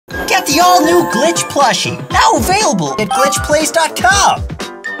got the all-new Glitch plushie, now available at glitchplays.com.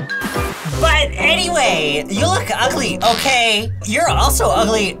 But anyway, you look ugly, okay? You're also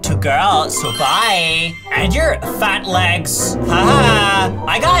ugly to girl, so bye. And your fat legs, haha.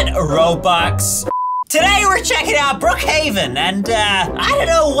 I got Robux. Today we're checking out Brookhaven, and I don't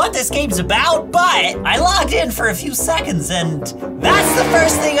know what this game's about, but I logged in for a few seconds, and that's the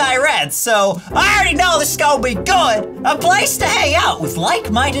first thing I read, so I already know this is gonna be good. A place to hang out with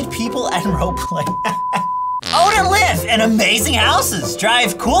like-minded people and roleplay. Own and live in amazing houses,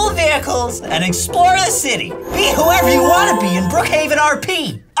 drive cool vehicles, and explore the city. Be whoever you want to be in Brookhaven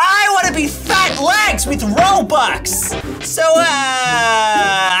RP. I want to be fat legs with Robux. So,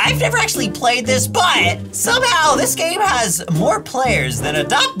 I've never actually played this, but somehow this game has more players than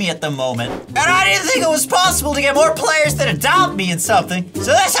Adopt Me at the moment. And I didn't think it was possible to get more players than Adopt Me in something.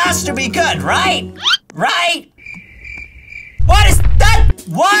 So this has to be good, right? Right? What is that?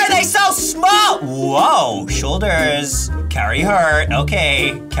 Why are they so small? Whoa, shoulders. Carry hurt,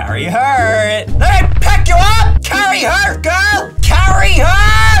 okay. Carry hurt. Let me pick you up! Carry hurt, girl! Carry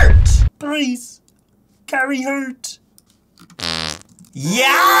hurt! Please, carry hurt.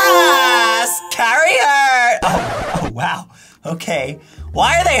 Yes! Carry hurt! Oh, wow, okay.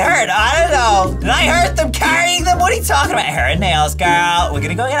 Why are they hurt? I don't know. Did I hurt them carrying them? What are you talking about? Hair and nails, girl. We're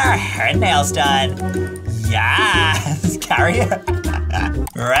gonna go get our hair and nails done. Yes, carry her.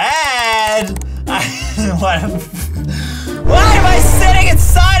 Red. What am I sitting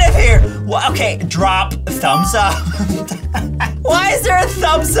inside of here? Well, okay, drop, thumbs up. Why is there a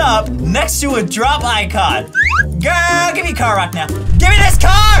thumbs up next to a drop icon? Girl, give me a car rock now. Give me this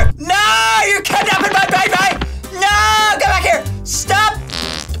car! No, you're kidnapping my baby! No, get back here! Stop!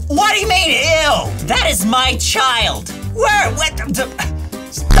 What do you mean, ew? That is my child. Where, what?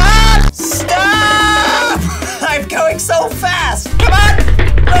 Stop! Stop! I'm going so fast. Come on!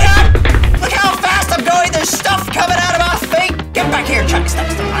 Look up! Look how fast I'm going. There's stuff coming out of my feet. Get back here, Chuck. Stop,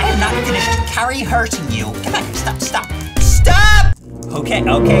 stop. I am not finished carry hurting you. Get back here. Stop, stop. Stop! Okay,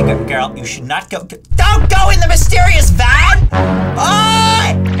 okay, girl. You should not go. Don't go in the mysterious van!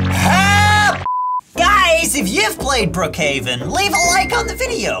 Oh! Help! Guys, if you've played Brookhaven, leave a like on the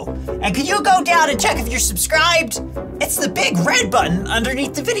video. And can you go down and check if you're subscribed? It's the big red button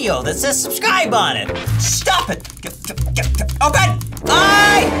underneath the video that says subscribe on it. Stop it. Oh God,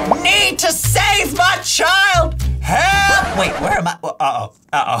 I need to save my child. Help! Wait, where am I? Uh-oh,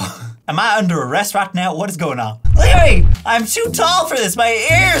 uh-oh. Am I under arrest right now? What is going on? Look at me, I'm too tall for this. My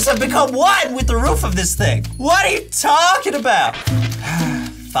ears have become one with the roof of this thing. What are you talking about?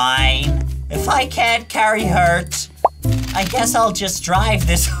 Fine. If I can't carry hurt, I guess I'll just drive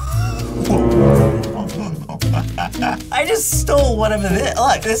this. I just stole one of it.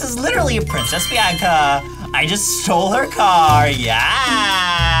 Look, this is literally a Princess Bianca. I just stole her car.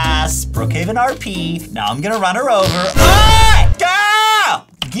 Yes! Brookhaven RP. Now I'm gonna run her over. Hey! Girl!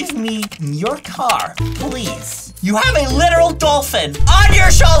 Give me your car, please. You have a literal dolphin on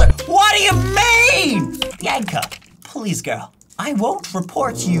your shoulder. What do you mean? Bianca, please, girl. I won't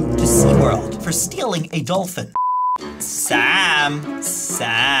report you to SeaWorld for stealing a dolphin. Sam,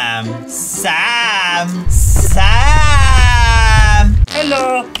 Sam, Sam, Sam!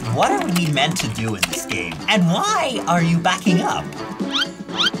 Hello. What are we meant to do in this game? And why are you backing up?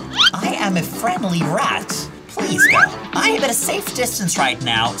 I am a friendly rat. Please, girl. I am at a safe distance right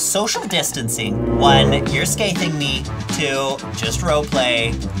now. Social distancing. 1, you're scathing me. 2, just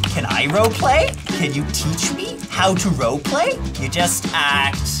roleplay. Can I roleplay? Can you teach me how to roleplay? You just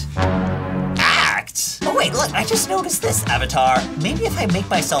act. Oh wait, look, I just noticed this, Avatar. Maybe if I make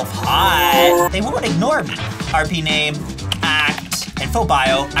myself hot, they won't ignore me. RP name, act, info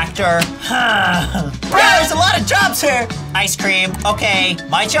bio, actor. Yeah, there's a lot of jobs here. Ice cream, okay.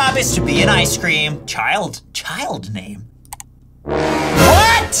 My job is to be an ice cream. Child name.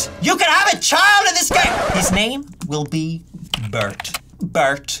 What? You can have a child in this game. His name will be Bert.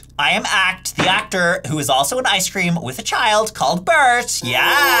 Bert. I am Act, the actor who is also an ice cream with a child called Bert.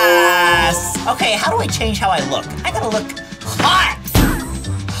 Yes! Okay, how do I change how I look? I gotta look hot!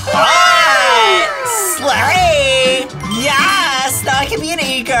 Hot! Slay! Yes! Now I can be an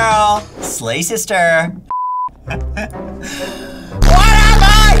e-girl. Slay sister. What am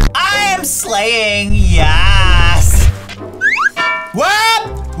I? I am slaying, yes!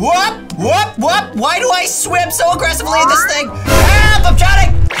 Whoop! Whoop! Whoop! Whoop! Why do I swim so aggressively in this thing? Help! I'm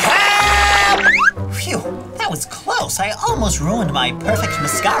drowning! Help! Phew, that was close. I almost ruined my perfect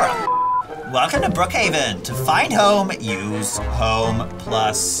mascara. Welcome to Brookhaven. To find home, use home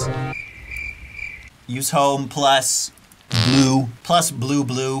plus blue plus blue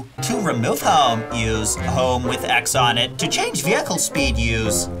blue. To remove home, use home with X on it. To change vehicle speed,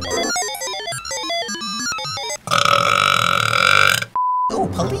 use. Ooh,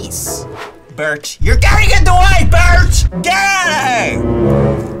 police. Bert, you're getting in the way, Bert! Get out of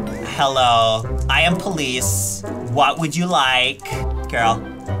here! Hello, I am police. What would you like? Girl,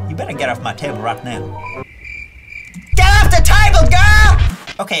 you better get off my table right now. Get off the table, girl!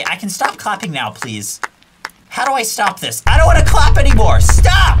 Okay, I can stop clapping now, please. How do I stop this? I don't want to clap anymore.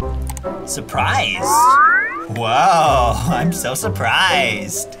 Stop! Surprised. Whoa, I'm so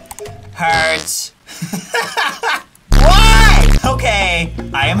surprised. Hurt. Why? Okay,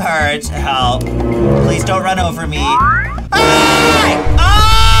 I am hurt. Help. Please don't run over me.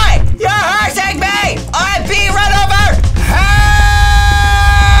 You're hurting me! I'm being run over!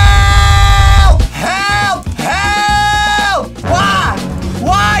 Help! Help! Help!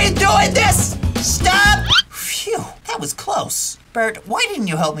 Why are you doing this? Stop! Phew, that was close. Bert, why didn't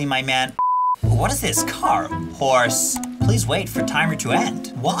you help me, my man? What is this car? Horse. Please wait for timer to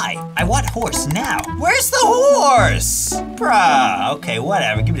end. Why? I want horse now. Where's the horse? Bruh, okay,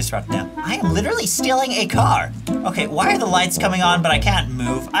 whatever, give me this right now. I am literally stealing a car. Okay, why are the lights coming on but I can't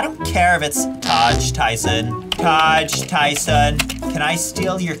move? I don't care if it's Taj Tyson. Taj Tyson, can I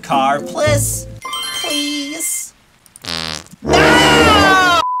steal your car, please? Please?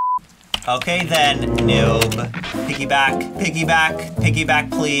 No! Okay then, noob. Piggyback, piggyback, piggyback,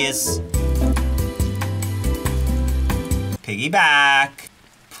 please. Piggyback,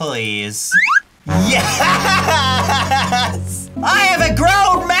 please. Yes! I have a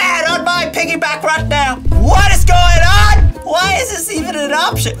grown man on my piggyback right now. What is going on? Why is this even an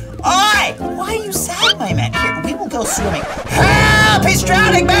option? Oi! Why are you sad, my man? Here, we will go swimming. Help! He's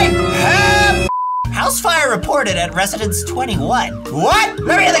drowning me! Help! House fire reported at residence 21. What?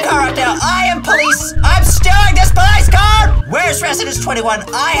 Let me in the car right now. I am police. I'm stealing this police car. Where's residence 21?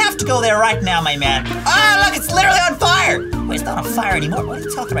 I have to go there right now, my man. Oh, look, it's literally on fire. Wait, it's not on fire anymore. What are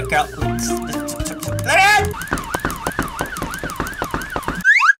you talking about, girl? Let me in.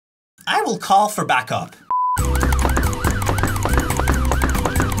 I will call for backup.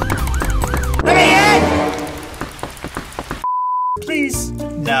 Let me in. Please.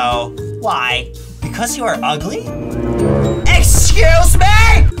 No. Why? Because you are ugly? Excuse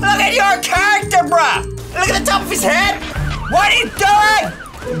me? Look at your character, bruh! Look at the top of his head! What are you doing?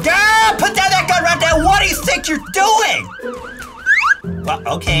 Girl, put down that gun right now! What do you think you're doing? Well,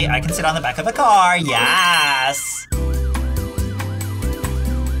 okay, I can sit on the back of the car, yes!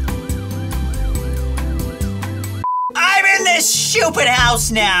 I'm in this stupid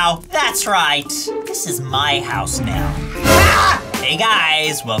house now! That's right, this is my house now. Ah! Hey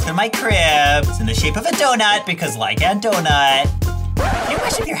guys, welcome to my crib. It's in the shape of a donut because like a donut. Can you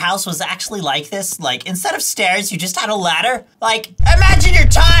imagine if your house was actually like this? Like, instead of stairs, you just had a ladder? Like, imagine you're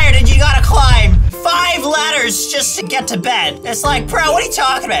tired and you gotta climb 5 ladders just to get to bed. It's like, bro, what are you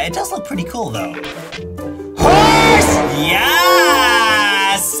talking about? It does look pretty cool though. Horse!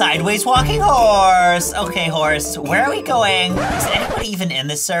 Yes! Sideways walking horse. Okay, horse, where are we going? Is anybody even in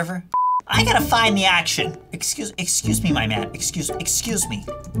this server? I gotta find the action. Excuse me, my man. Excuse me.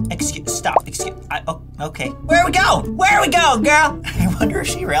 Stop, oh, okay. Where are we going? Where are we going, girl? I wonder if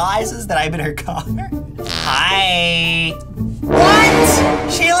she realizes that I'm in her car. Hi.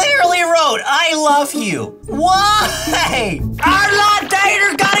 What? She literally wrote, I love you. Why? I'm not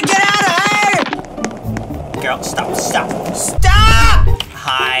dating, gotta get out of here. Girl, stop.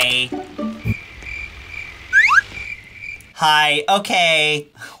 Hi. Hi, okay.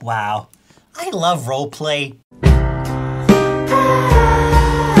 Wow. I love roleplay.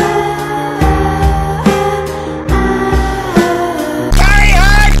 Carry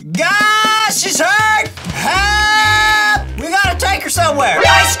her! Gosh, she's hurt! Help! We gotta take her somewhere.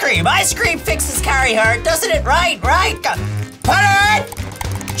 Ice cream! Ice cream fixes carry her, doesn't it? Right? Put her in!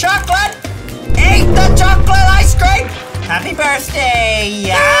 Chocolate! Eat the chocolate ice cream! Happy birthday!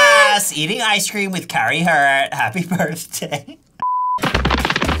 Yes! Eating ice cream with Carrie Hurt. Happy birthday.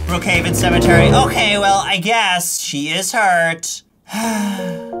 Brookhaven Cemetery. Okay, well, I guess she is hurt.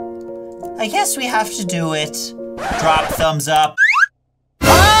 I guess we have to do it. Drop thumbs up.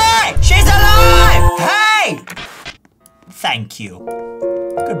 Hi! She's alive! Hey! Thank you.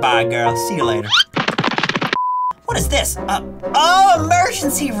 Goodbye, girl. See you later. What is this? Oh,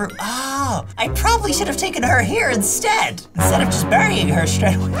 emergency room. Oh, I probably should have taken her here instead of just burying her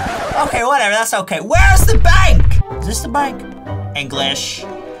straight away. Okay, whatever, that's okay. Where's the bank? Is this the bank? English.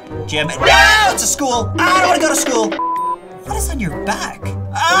 Gym. No, it's a school. I don't want to go to school. What is on your back?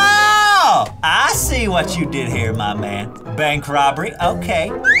 Oh, I see what you did here, my man. Bank robbery,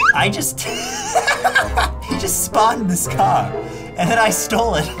 okay. He just spawned this car. and then I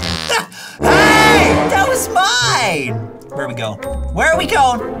stole it. Hey, that was mine. Where are we going? Where are we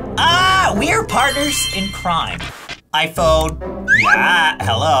going? Ah, we are partners in crime. iPhone. Yeah,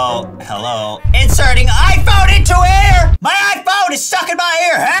 hello. Inserting iPhone into ear. My iPhone is stuck in my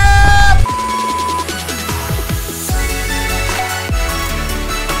ear. Hey!